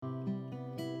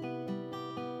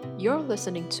You're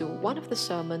listening to one of the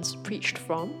sermons preached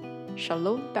from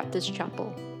Shalom Baptist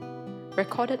Chapel,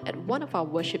 recorded at one of our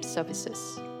worship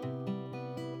services.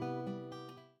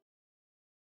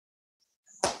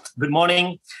 Good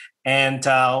morning, and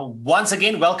once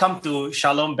again, welcome to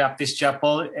Shalom Baptist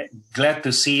Chapel. Glad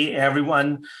to see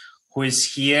everyone who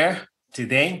is here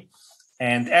today.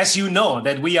 And as you know,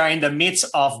 that we are in the midst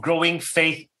of Growing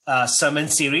Faith sermon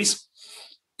series.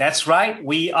 That's right,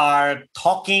 we are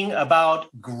talking about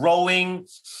growing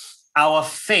our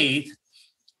faith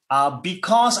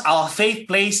because our faith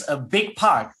plays a big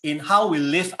part in how we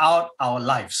live out our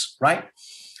lives, right?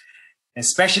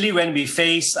 Especially when we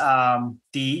face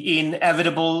the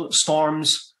inevitable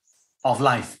storms of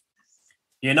life.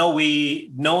 You know,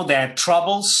 we know that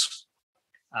troubles,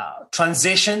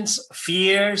 transitions,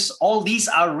 fears, all these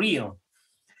are real.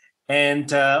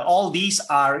 And all these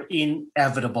are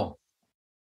inevitable.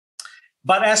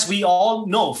 But as we all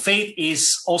know, faith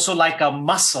is also like a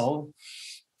muscle.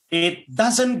 It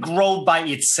doesn't grow by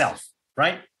itself,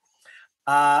 right?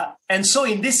 And so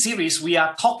in this series, we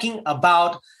are talking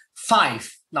about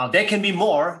 5. Now, there can be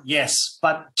more, yes,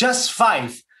 but just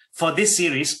 5 for this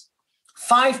series.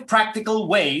 5 practical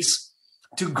ways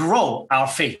to grow our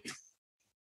faith.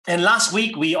 And last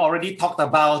week, we already talked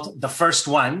about the first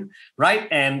one, right?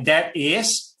 And that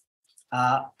is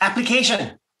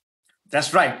application.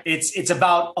 That's right. It's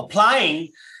about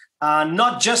applying,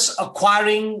 not just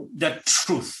acquiring the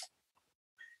truth.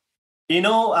 You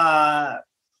know,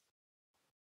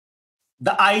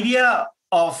 the idea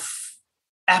of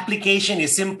application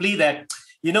is simply that,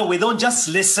 you know, we don't just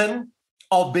listen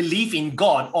or believe in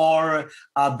God or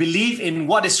believe in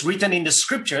what is written in the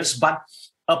scriptures, but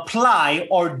apply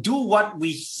or do what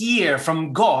we hear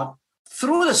from God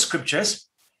through the scriptures,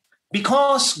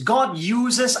 because God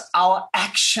uses our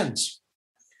actions,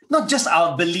 not just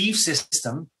our belief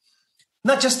system,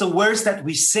 not just the words that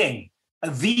we say.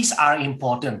 These are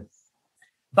important.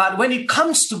 But when it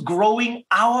comes to growing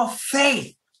our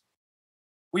faith,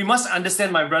 we must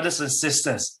understand, my brothers and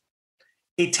sisters,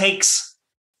 it takes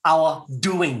our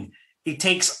doing. It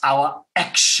takes our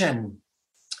action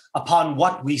upon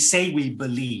what we say we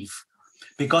believe,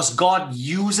 because God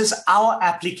uses our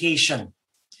application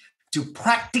to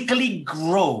practically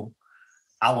grow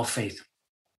our faith.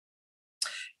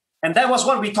 And that was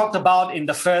what we talked about in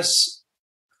the first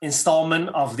installment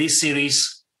of this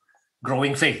series,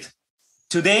 Growing Faith.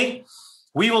 Today,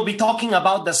 we will be talking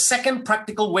about the second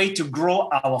practical way to grow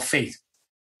our faith.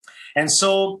 And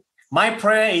so my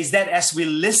prayer is that as we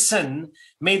listen,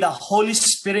 may the Holy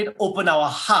Spirit open our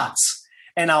hearts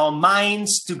and our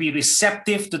minds to be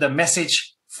receptive to the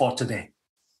message for today.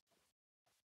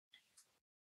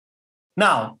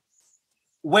 Now,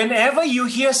 whenever you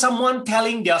hear someone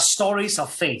telling their stories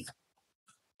of faith,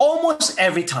 almost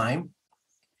every time,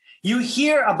 you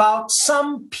hear about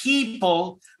some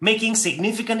people making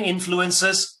significant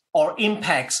influences or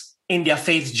impacts in their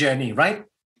faith journey, right?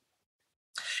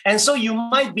 And so you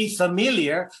might be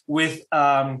familiar with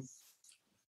some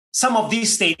of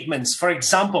these statements. For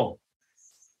example,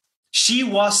 she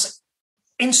was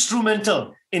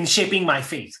instrumental in shaping my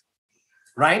faith,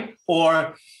 right?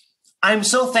 Or I'm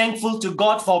so thankful to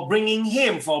God for bringing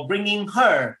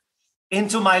her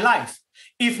into my life.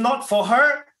 If not for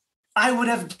her, I would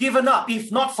have given up.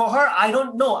 If not for her, I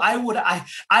don't know. I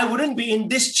wouldn't be in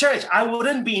this church. I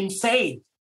wouldn't be in faith.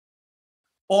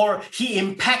 Or he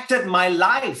impacted my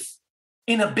life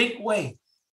in a big way.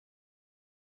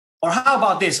 Or how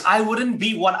about this? I wouldn't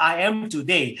be what I am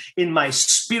today in my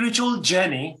spiritual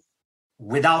journey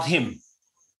without him,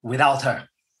 without her.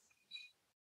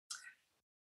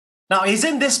 Now,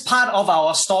 isn't this part of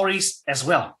our stories as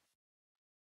well?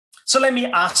 So let me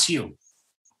ask you,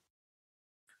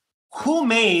 who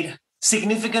made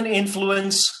significant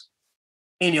influence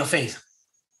in your faith?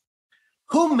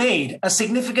 Who made a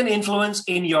significant influence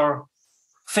in your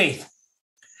faith?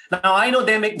 Now, I know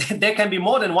there can be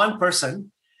more than one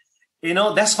person. You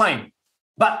know, that's fine.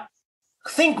 But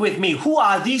think with me, who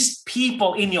are these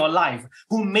people in your life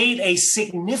who made a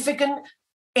significant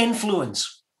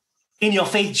influence in your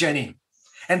faith journey?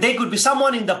 And they could be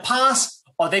someone in the past,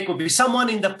 or they could be someone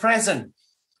in the present.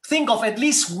 Think of at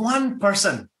least one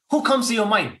person. Who comes to your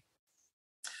mind?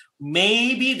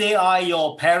 Maybe they are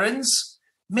your parents.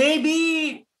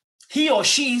 Maybe he or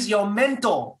she is your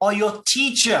mentor or your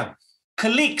teacher,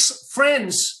 colleagues,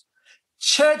 friends,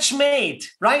 church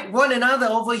mate, right? One another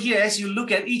over here as you look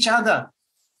at each other,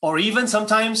 or even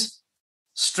sometimes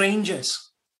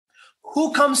strangers.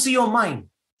 Who comes to your mind?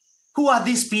 Who are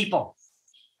these people?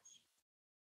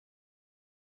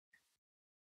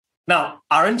 Now,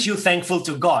 aren't you thankful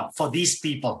to God for these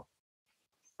people?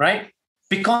 Right?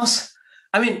 Because,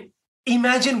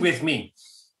 imagine with me,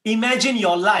 imagine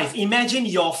your life, imagine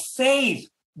your faith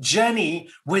journey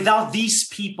without these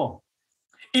people.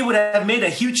 It would have made a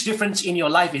huge difference in your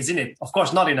life, isn't it? Of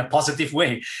course, not in a positive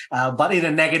way, but in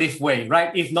a negative way,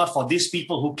 right? If not for these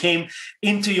people who came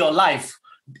into your life,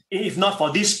 if not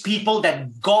for these people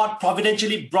that God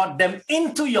providentially brought them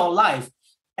into your life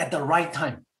at the right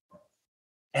time.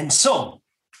 And so,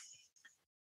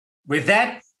 with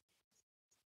that,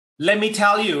 let me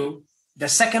tell you the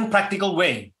second practical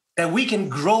way that we can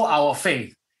grow our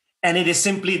faith. And it is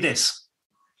simply this: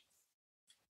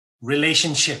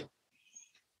 relationship.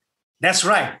 That's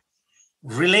right.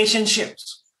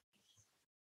 Relationships.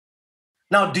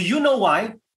 Now, do you know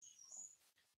why?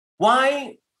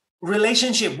 Why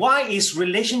relationship? Why is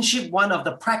relationship one of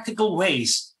the practical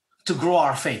ways to grow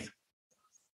our faith?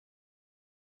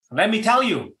 Let me tell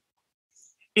you.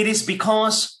 It is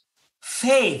because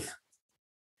faith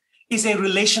is a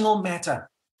relational matter.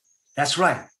 That's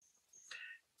right.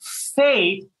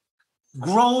 Faith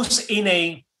grows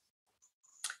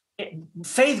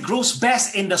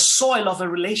best in the soil of a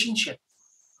relationship.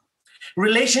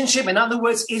 Relationship, in other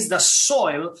words, is the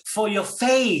soil for your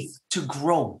faith to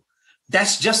grow.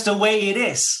 That's just the way it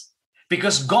is,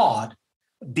 because God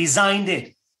designed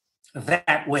it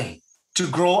that way to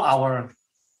grow our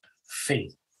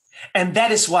faith. And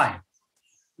that is why,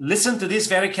 listen to this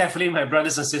very carefully, my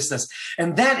brothers and sisters,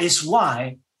 and that is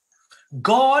why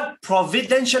God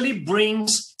providentially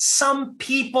brings some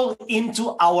people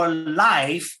into our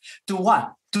life to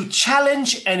what? To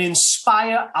challenge and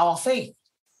inspire our faith.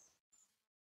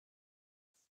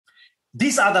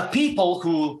 These are the people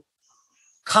who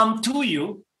come to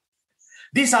you.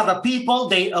 These are the people,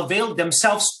 they avail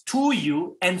themselves to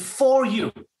you and for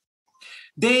you.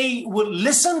 They will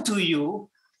listen to you,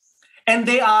 and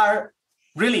they are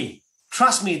really,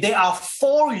 trust me, they are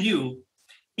for you,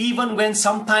 even when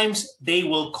sometimes they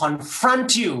will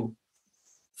confront you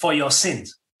for your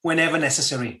sins whenever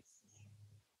necessary.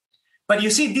 But you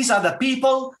see, these are the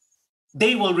people,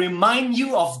 they will remind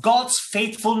you of God's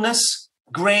faithfulness,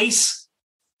 grace,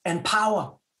 and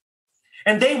power.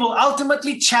 And they will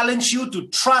ultimately challenge you to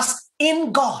trust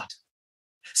in God.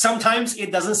 Sometimes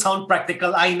it doesn't sound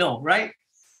practical, I know, right?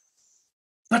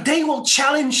 But they will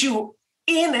challenge you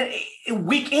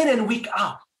week in and week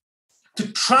out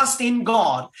to trust in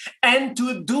God and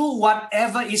to do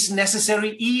whatever is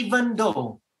necessary, even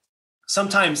though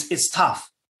sometimes it's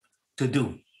tough to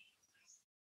do.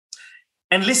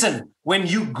 And listen, when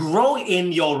you grow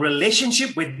in your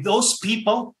relationship with those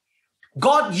people,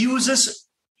 God uses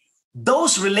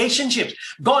those relationships.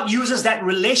 God uses that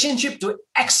relationship to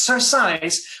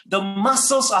exercise the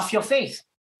muscles of your faith.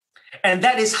 And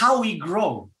that is how we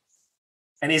grow.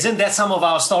 And isn't that some of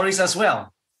our stories as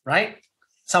well, right?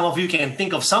 Some of you can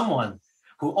think of someone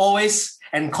who always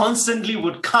and constantly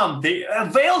would come. They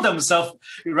avail themselves,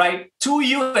 right, to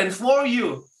you and for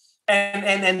you.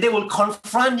 And they will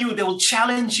confront you. They will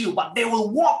challenge you, but they will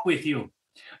walk with you.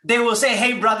 They will say,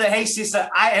 hey, brother, hey, sister,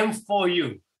 I am for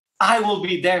you. I will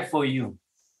be there for you.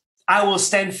 I will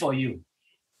stand for you.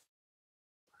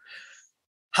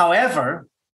 However,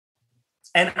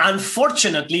 and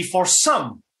unfortunately for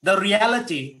some, the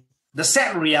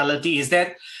sad reality is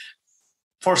that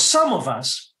for some of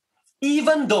us,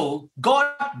 even though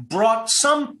God brought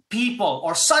some people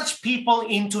or such people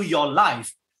into your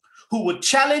life who would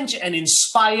challenge and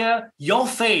inspire your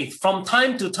faith from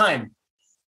time to time,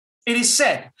 it is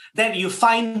said that you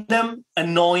find them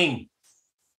annoying.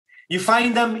 You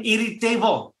find them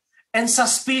irritable and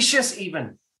suspicious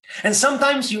even. And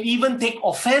sometimes you even take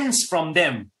offense from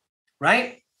them,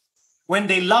 right? When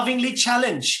they lovingly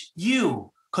challenge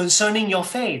you concerning your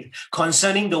faith,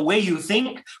 concerning the way you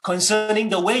think, concerning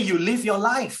the way you live your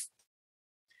life.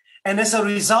 And as a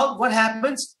result, what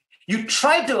happens? You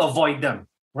try to avoid them,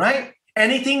 right?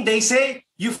 Anything they say,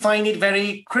 you find it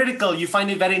very critical. You find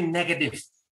it very negative.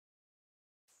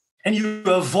 And you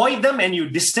avoid them and you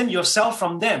distance yourself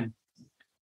from them,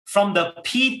 from the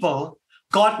people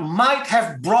God might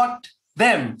have brought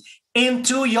them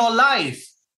into your life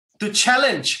to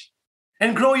challenge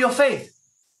and grow your faith.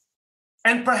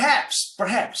 And perhaps,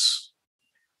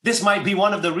 this might be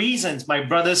one of the reasons, my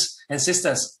brothers and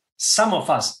sisters, some of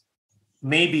us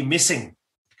may be missing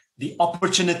the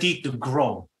opportunity to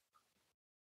grow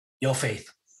your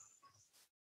faith.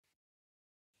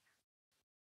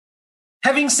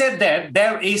 Having said that,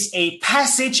 there is a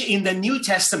passage in the New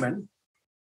Testament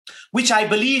which I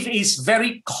believe is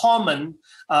very common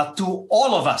to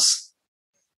all of us.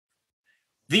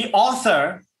 The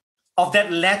author of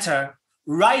that letter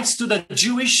writes to the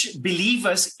Jewish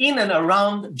believers in and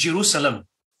around Jerusalem,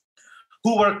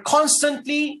 who were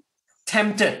constantly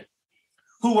tempted,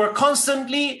 who were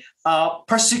constantly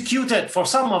persecuted, for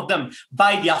some of them,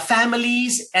 by their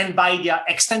families and by their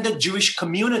extended Jewish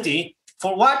community.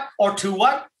 For what? Or to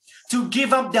what? To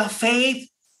give up their faith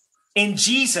in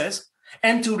Jesus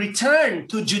and to return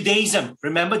to Judaism.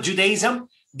 Remember Judaism?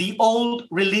 The old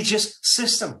religious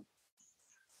system.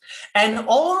 And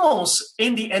almost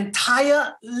in the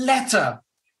entire letter,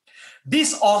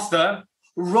 this author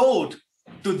wrote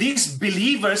to these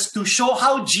believers to show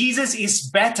how Jesus is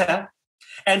better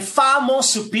and far more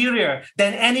superior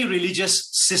than any religious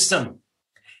system,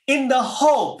 in the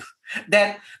hope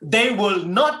that they will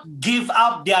not give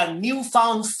up their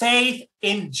newfound faith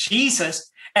in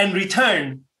Jesus and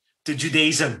return to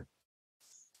Judaism.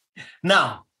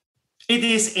 Now, it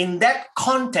is in that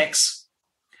context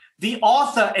the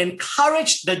author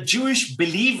encouraged the Jewish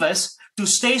believers to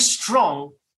stay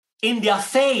strong in their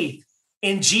faith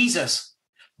in Jesus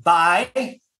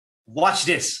by, watch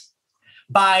this,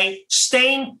 by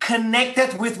staying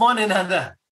connected with one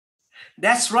another.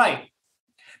 That's right.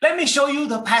 Let me show you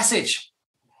the passage.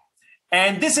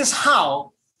 And this is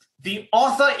how the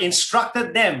author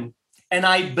instructed them. And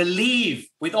I believe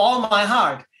with all my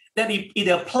heart that it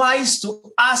applies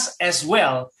to us as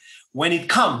well when it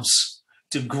comes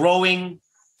to growing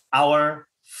our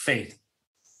faith.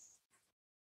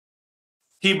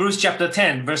 Hebrews chapter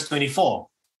 10, verse 24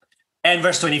 and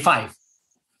verse 25.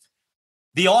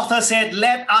 The author said,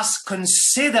 let us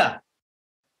consider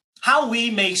how we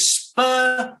may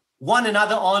spur one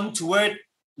another on toward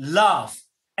love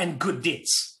and good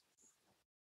deeds.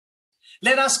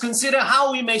 Let us consider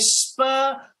how we may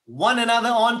spur one another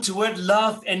on toward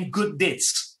love and good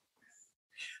deeds.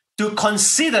 To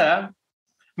consider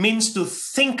means to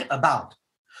think about,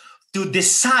 to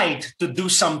decide to do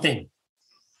something.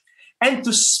 And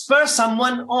to spur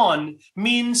someone on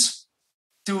means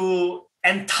to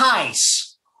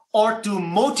entice or to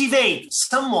motivate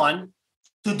someone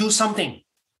to do something.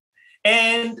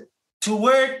 And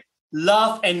toward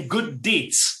love and good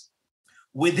deeds,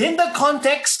 within the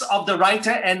context of the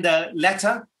writer and the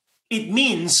letter, it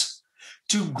means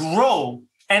to grow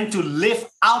and to live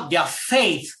out their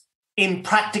faith in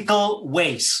practical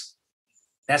ways.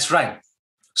 That's right.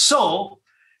 So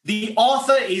the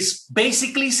author is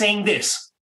basically saying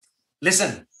this.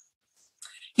 Listen,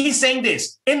 he's saying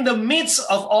this: in the midst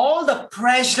of all the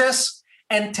pressures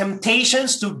and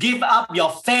temptations to give up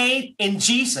your faith in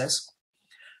Jesus,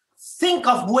 think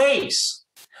of ways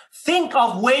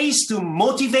to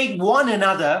motivate one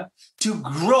another to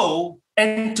grow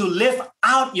and to live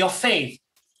out your faith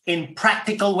in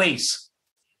practical ways.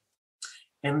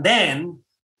 And then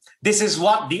this is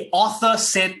what the author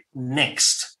said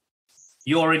next.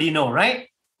 You already know, right?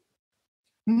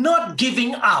 Not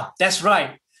giving up. That's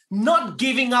right. Not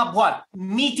giving up what?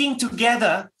 Meeting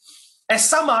together, as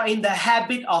some are in the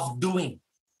habit of doing,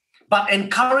 but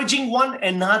encouraging one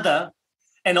another,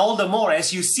 and all the more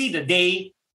as you see the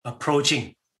day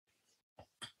approaching.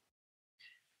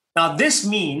 Now, this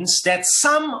means that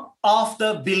some of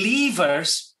the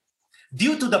believers,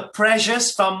 due to the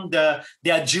pressures from their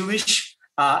Jewish,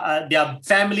 their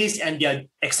families and their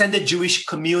extended Jewish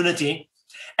community,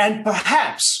 and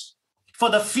perhaps for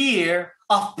the fear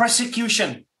of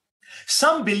persecution,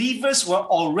 some believers were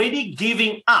already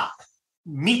giving up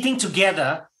meeting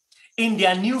together in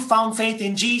their newfound faith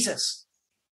in Jesus.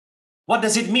 What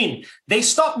does it mean? They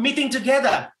stopped meeting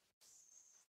together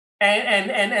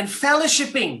and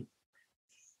fellowshipping,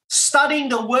 studying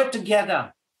the word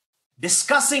together,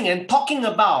 discussing and talking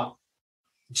about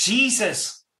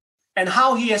Jesus and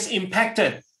how he has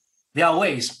impacted their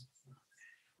ways.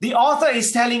 The author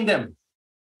is telling them,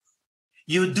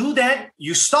 you do that,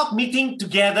 you stop meeting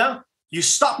together, you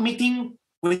stop meeting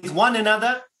with one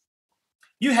another,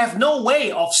 you have no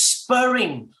way of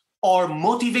spurring or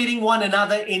motivating one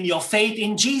another in your faith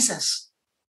in Jesus.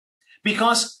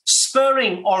 Because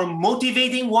spurring or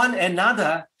motivating one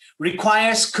another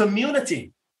requires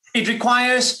community. It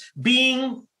requires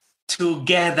being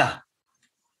together.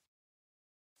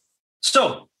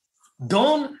 So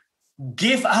don't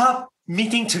give up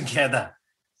meeting together.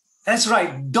 That's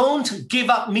right. Don't give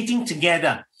up meeting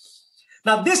together.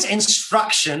 Now, this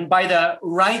instruction by the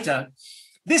writer,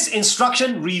 this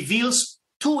instruction reveals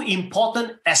two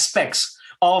important aspects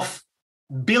of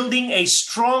building a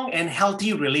strong and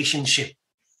healthy relationship.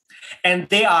 And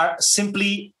they are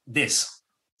simply this: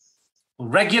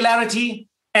 regularity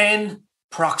and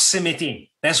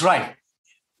proximity. That's right.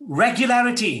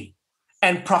 Regularity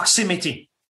and proximity.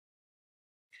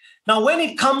 Now, when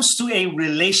it comes to a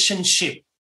relationship,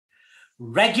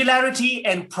 regularity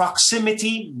and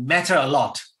proximity matter a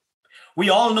lot. We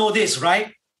all know this,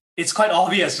 right? It's quite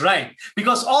obvious, right?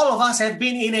 Because all of us have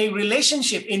been in a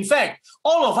relationship. In fact,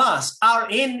 all of us are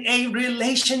in a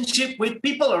relationship with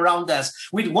people around us,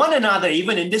 with one another,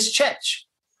 even in this church.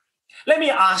 Let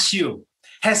me ask you,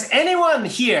 has anyone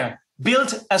here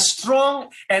built a strong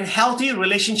and healthy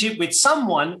relationship with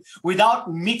someone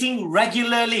without meeting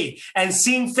regularly and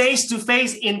seeing face to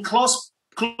face in close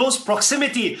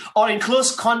proximity or in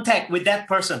close contact with that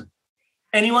person?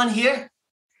 Anyone here?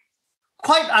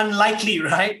 Quite unlikely,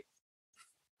 right?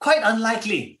 Quite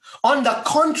unlikely. On the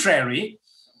contrary,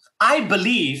 I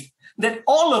believe that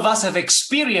all of us have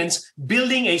experienced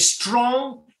building a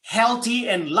strong, healthy,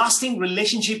 and lasting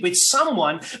relationship with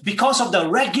someone because of the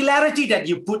regularity that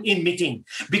you put in meeting,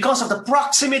 because of the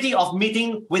proximity of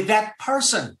meeting with that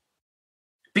person.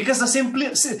 Because the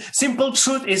simple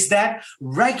truth is that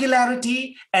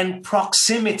regularity and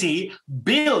proximity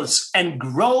builds and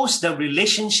grows the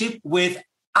relationship with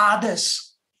others.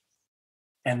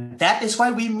 And that is why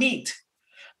we meet.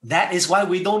 That is why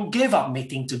we don't give up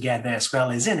meeting together as well,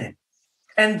 isn't it?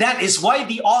 And that is why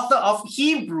the author of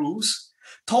Hebrews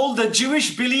told the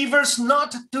Jewish believers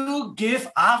not to give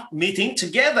up meeting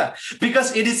together,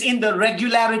 because it is in the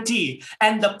regularity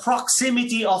and the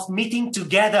proximity of meeting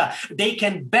together they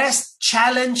can best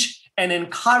challenge and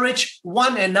encourage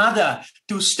one another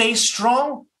to stay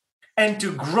strong and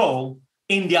to grow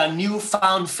in their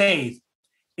newfound faith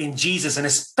in Jesus, and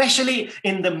especially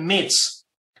in the midst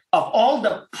of all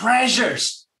the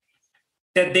pressures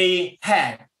that they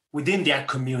had within their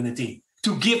community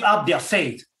to give up their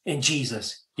faith in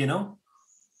Jesus, you know?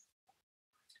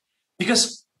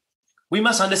 Because we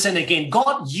must understand again,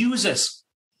 God uses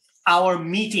our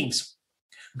meetings.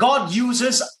 God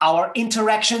uses our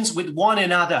interactions with one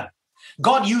another.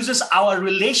 God uses our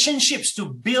relationships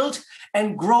to build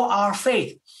and grow our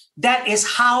faith. That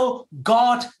is how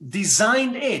God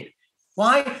designed it.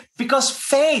 Why? Because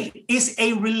faith is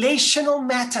a relational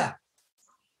matter.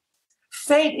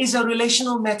 Faith is a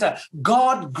relational matter.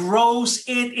 God grows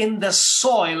it in the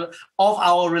soil of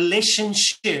our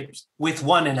relationships with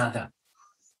one another.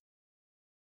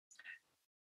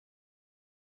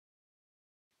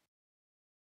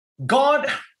 God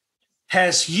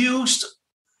has used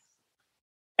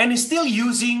and is still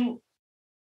using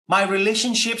my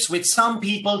relationships with some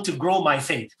people to grow my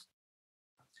faith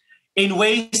in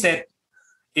ways that,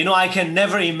 I can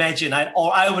never imagine,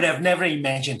 or I would have never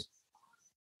imagined.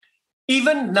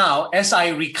 Even now, as I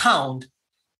recount,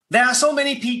 there are so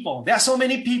many people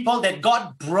that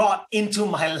God brought into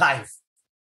my life.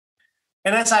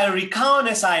 And as I recount,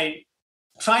 as I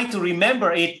try to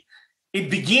remember it, it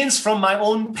begins from my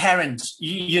own parents,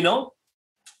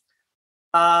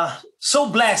 So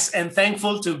blessed and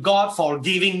thankful to God for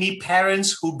giving me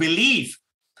parents who believe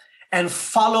and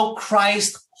follow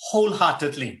Christ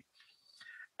wholeheartedly.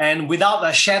 And without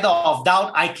a shadow of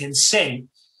doubt, I can say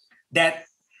that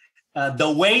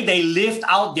the way they lived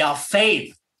out their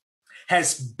faith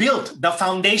has built the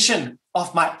foundation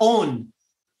of my own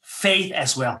faith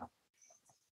as well.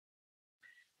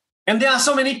 And there are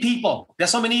so many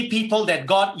people that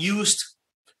God used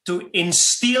to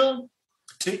instill,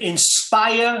 to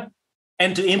inspire,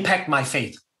 and to impact my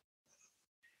faith.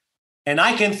 And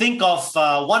I can think of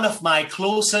one of my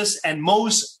closest and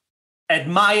most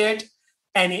admired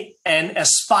and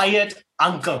aspired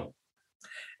uncle.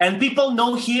 And people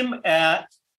know him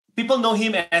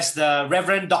as the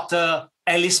Reverend Dr.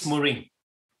 Ellis Murray.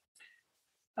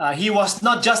 He was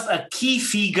not just a key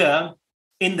figure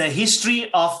in the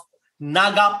history of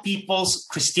Naga people's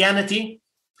Christianity,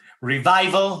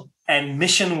 revival, and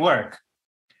mission work,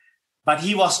 but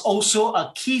he was also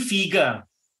a key figure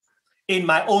in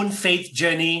my own faith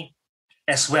journey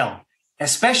as well,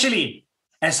 especially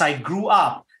as I grew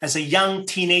up as a young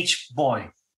teenage boy.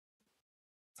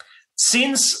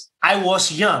 Since I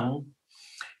was young,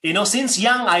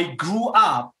 I grew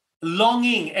up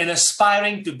longing and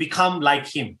aspiring to become like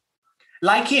him,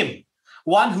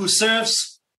 one who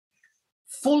serves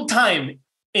full-time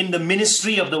in the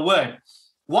ministry of the word,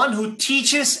 one who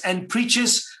teaches and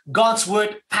preaches God's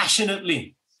word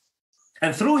passionately.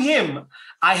 And through him,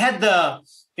 I had the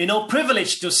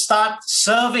privilege to start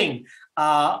serving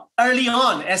early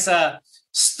on as a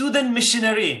student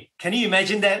missionary. Can you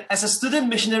imagine that? As a student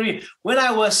missionary, when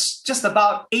I was just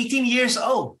about 18 years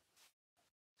old,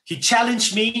 he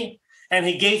challenged me and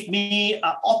he gave me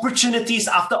opportunities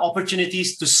after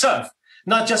opportunities to serve,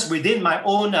 not just within my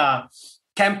own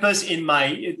campus in my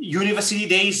university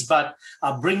days, but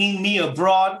bringing me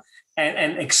abroad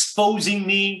and exposing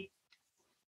me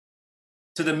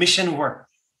to the mission work.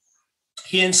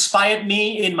 He inspired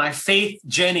me in my faith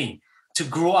journey to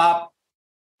grow up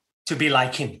to be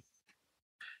like him.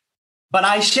 But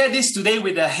I share this today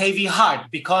with a heavy heart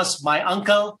because my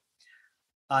uncle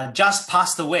just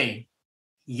passed away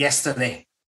yesterday.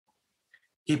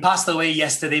 He passed away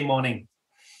yesterday morning.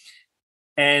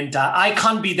 And I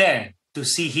can't be there to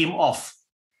see him off.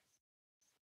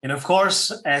 And of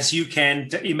course, as you can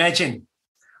imagine,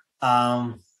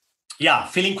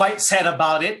 feeling quite sad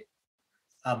about it,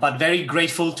 but very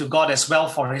grateful to God as well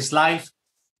for his life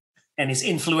and his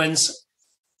influence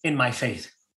in my faith.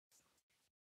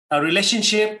 A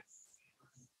relationship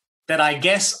that I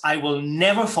guess I will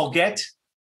never forget,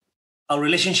 a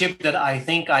relationship that I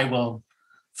think I will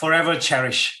forever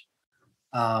cherish,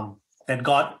 that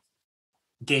God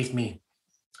gave me.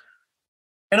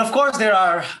 And of course, there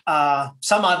are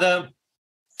some other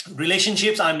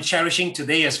relationships I'm cherishing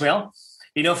today as well.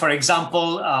 You know, for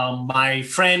example, my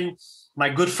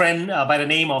good friend by the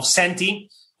name of Santi,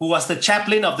 who was the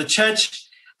chaplain of the church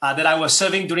that I was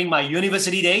serving during my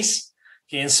university days.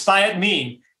 He inspired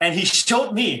me and he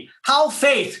showed me how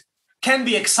faith can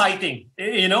be exciting.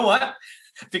 You know what?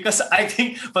 Because I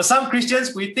think for some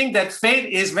Christians, we think that faith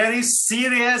is very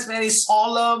serious, very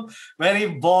solemn, very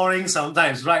boring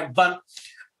sometimes, right? But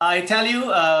I tell you,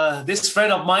 this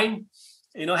friend of mine,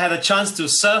 you know, had a chance to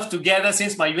serve together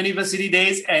since my university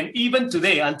days. And even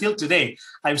today, until today,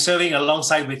 I'm serving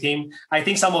alongside with him. I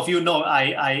think some of you know,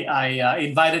 I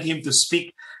invited him to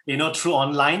speak, you know, through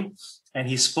online. And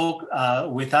he spoke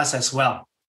with us as well.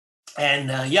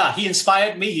 And he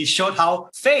inspired me. He showed how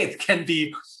faith can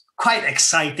be quite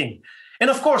exciting. And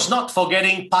of course, not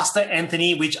forgetting Pastor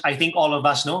Anthony, which I think all of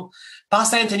us know.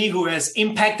 Pastor Anthony, who has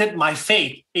impacted my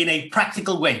faith in a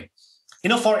practical way. You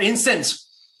know, for instance,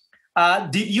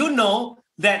 did you know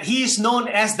that he is known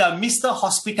as the Mr.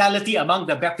 Hospitality among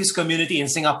the Baptist community in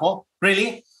Singapore?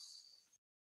 Really?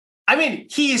 I mean,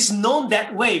 he is known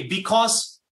that way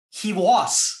because he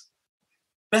was.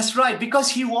 That's right, because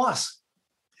he was.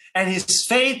 And his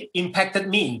faith impacted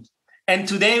me. And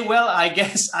today, well, I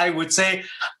guess I would say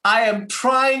I am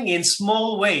trying in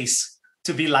small ways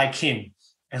to be like him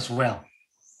as well.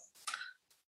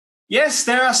 Yes,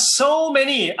 there are so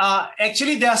many.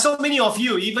 Actually, there are so many of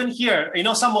you, even here, you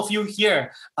know, some of you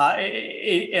here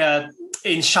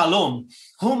in Shalom,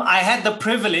 whom I had the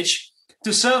privilege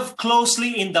to serve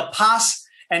closely in the past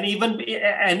and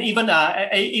even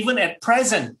at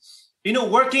present. You know,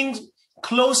 working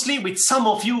closely with some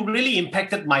of you really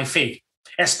impacted my faith,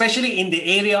 especially in the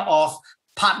area of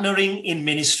partnering in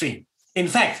ministry. In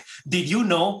fact, did you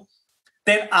know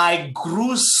that I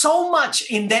grew so much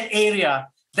in that area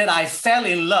that I fell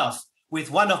in love with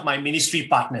one of my ministry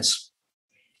partners?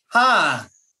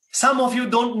 Some of you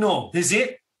don't know, is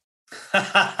it?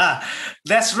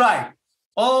 That's right.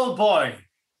 Oh boy,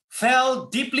 fell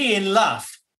deeply in love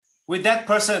with that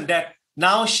person that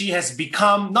now she has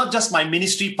become not just my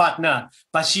ministry partner,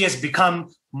 but she has become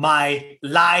my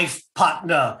life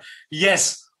partner.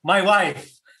 Yes, my wife.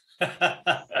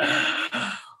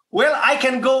 Well, I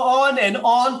can go on and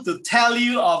on to tell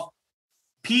you of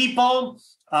people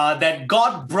that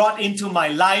God brought into my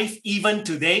life even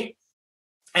today.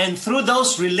 And through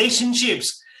those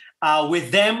relationships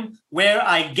with them, where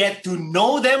I get to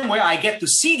know them, where I get to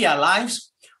see their lives,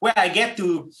 where I get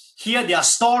to hear their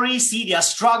stories, see their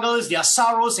struggles, their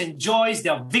sorrows and joys,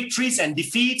 their victories and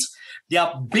defeats,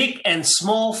 their big and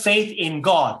small faith in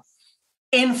God,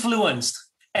 influenced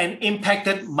and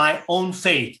impacted my own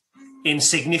faith in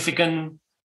significant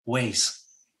ways.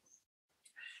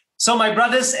 So my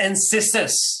brothers and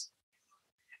sisters,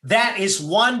 that is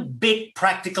one big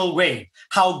practical way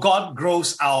how God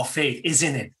grows our faith,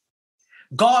 isn't it?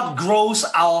 God grows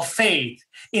our faith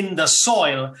in the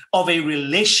soil of a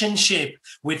relationship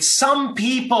with some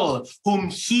people whom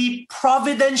he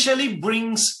providentially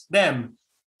brings them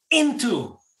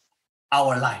into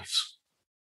our lives.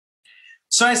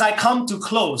 So as I come to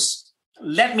close,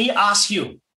 let me ask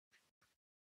you,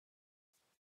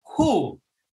 who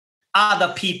are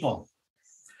the people?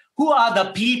 Who are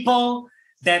the people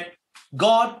that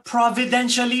God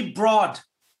providentially brought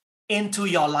into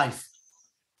your life?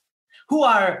 Who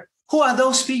are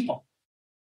those people?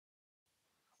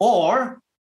 Or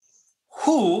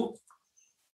who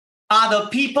are the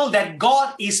people that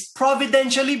God is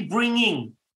providentially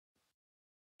bringing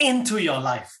into your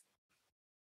life?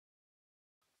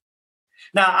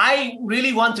 Now, I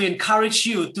really want to encourage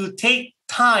you to take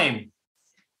time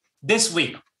this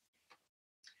week.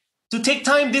 To take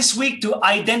time this week to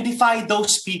identify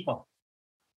those people.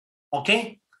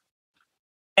 Okay?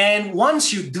 And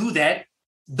once you do that,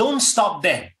 don't stop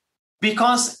there,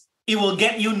 because it will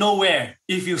get you nowhere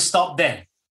if you stop there.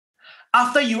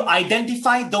 After you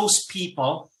identify those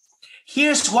people,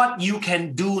 here's what you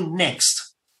can do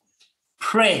next.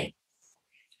 Pray.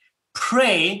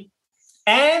 pray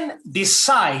and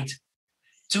decide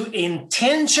to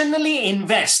intentionally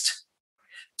invest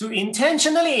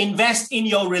in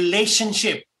your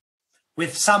relationship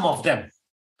with some of them.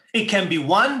 It can be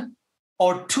one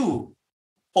or two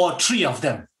or three of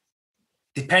them,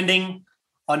 depending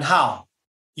on how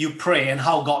you pray and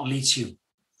how God leads you.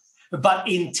 But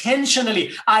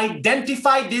intentionally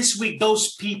identify this week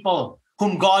those people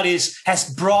whom God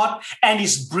has brought and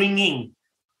is bringing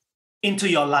into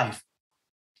your life.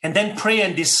 And then pray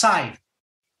and decide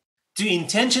to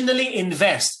intentionally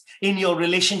invest in your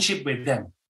relationship with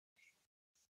them.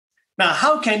 Now,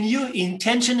 how can you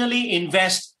intentionally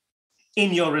invest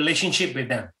in your relationship with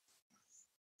them?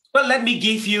 Well, let me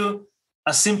give you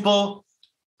a simple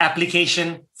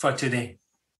application for today.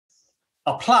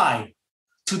 Apply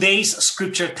today's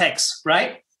scripture text,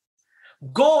 right?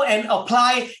 Go and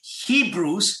apply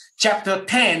Hebrews chapter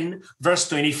 10, verse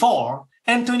 24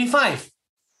 and 25.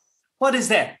 What is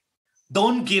that?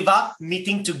 Don't give up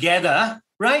meeting together,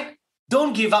 right?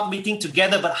 Don't give up meeting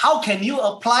together. But how can you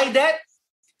apply that?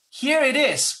 Here it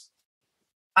is.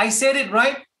 I said it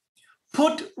right.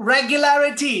 Put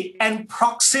regularity and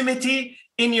proximity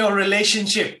in your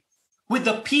relationship with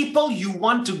the people you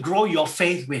want to grow your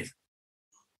faith with.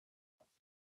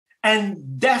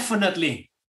 And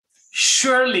definitely,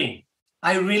 surely,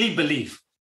 I really believe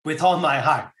with all my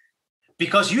heart,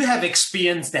 because you have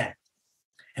experienced that.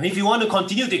 And if you want to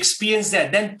continue to experience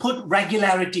that, then put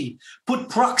regularity, put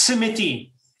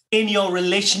proximity in your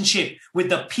relationship with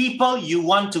the people you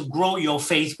want to grow your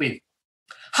faith with.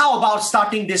 How about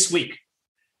starting this week?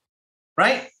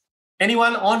 Right?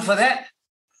 Anyone on for that?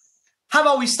 How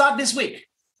about we start this week?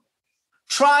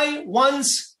 Try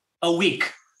once a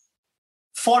week,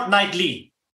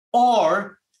 fortnightly,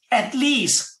 or at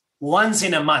least once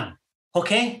in a month.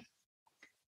 Okay?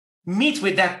 Meet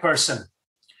with that person.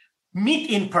 Meet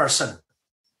in person.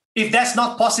 If that's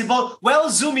not possible, well,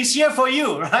 Zoom is here for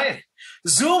you, right?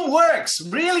 Zoom works.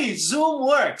 Really, Zoom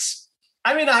works.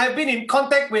 I mean, I have been in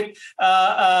contact with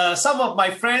some of my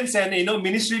friends and,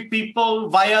 ministry people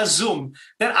via Zoom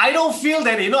that I don't feel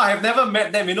that, I have never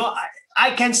met them.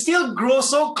 I can still grow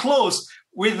so close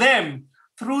with them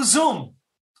through Zoom.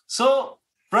 So,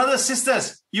 brothers,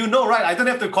 sisters, right? I don't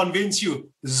have to convince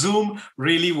you. Zoom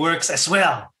really works as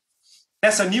well.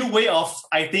 That's a new way of,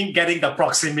 I think, getting the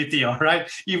proximity, all right?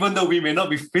 Even though we may not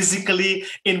be physically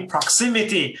in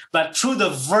proximity, but through the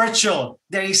virtual,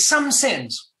 there is some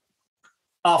sense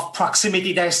of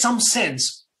proximity. There is some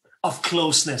sense of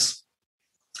closeness.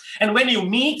 And when you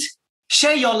meet,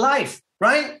 share your life,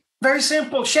 right? Very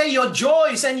simple. Share your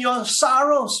joys and your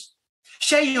sorrows.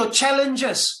 Share your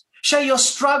challenges. Share your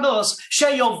struggles.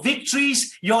 Share your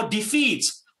victories, your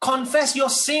defeats. Confess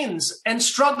your sins and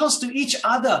struggles to each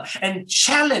other and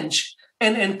challenge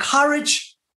and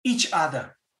encourage each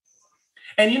other.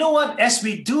 And you know what? As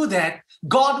we do that,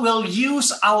 God will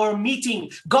use our meeting.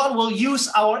 God will use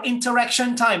our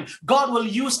interaction time. God will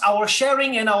use our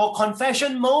sharing and our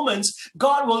confession moments.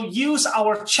 God will use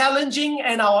our challenging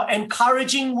and our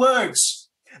encouraging words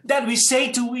that we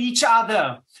say to each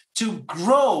other to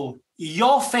grow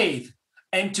your faith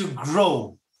and to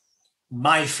grow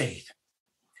my faith.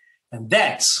 And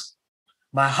that's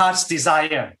my heart's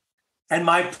desire and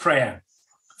my prayer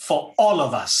for all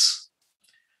of us.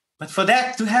 But for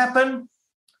that to happen,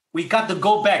 we got to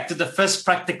go back to the first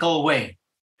practical way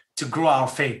to grow our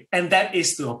faith. And that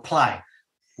is to apply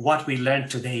what we learned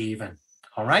today even.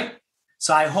 All right?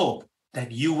 So I hope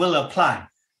that you will apply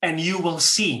and you will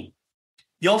see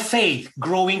your faith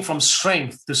growing from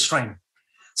strength to strength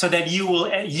so that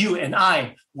you and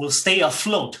I will stay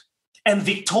afloat and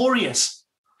victorious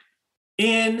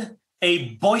in a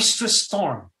boisterous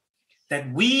storm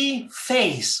that we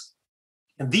face.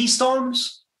 And these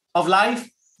storms of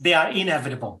life, they are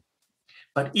inevitable.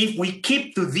 But if we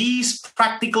keep to these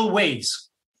practical ways,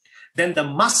 then the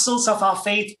muscles of our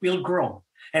faith will grow.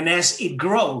 And as it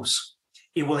grows,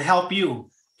 it will help you,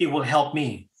 it will help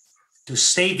me to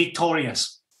stay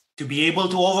victorious, to be able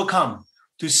to overcome,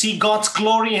 to see God's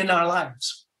glory in our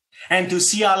lives, and to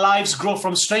see our lives grow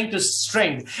from strength to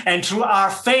strength. And through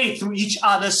our faith, through each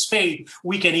other's faith,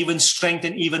 we can even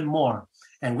strengthen even more.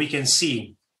 And we can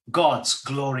see God's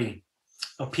glory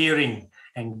appearing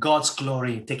and God's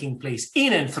glory taking place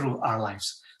in and through our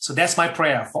lives. So that's my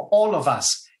prayer for all of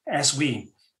us as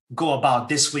we go about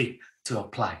this week to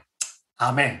apply.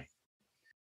 Amen.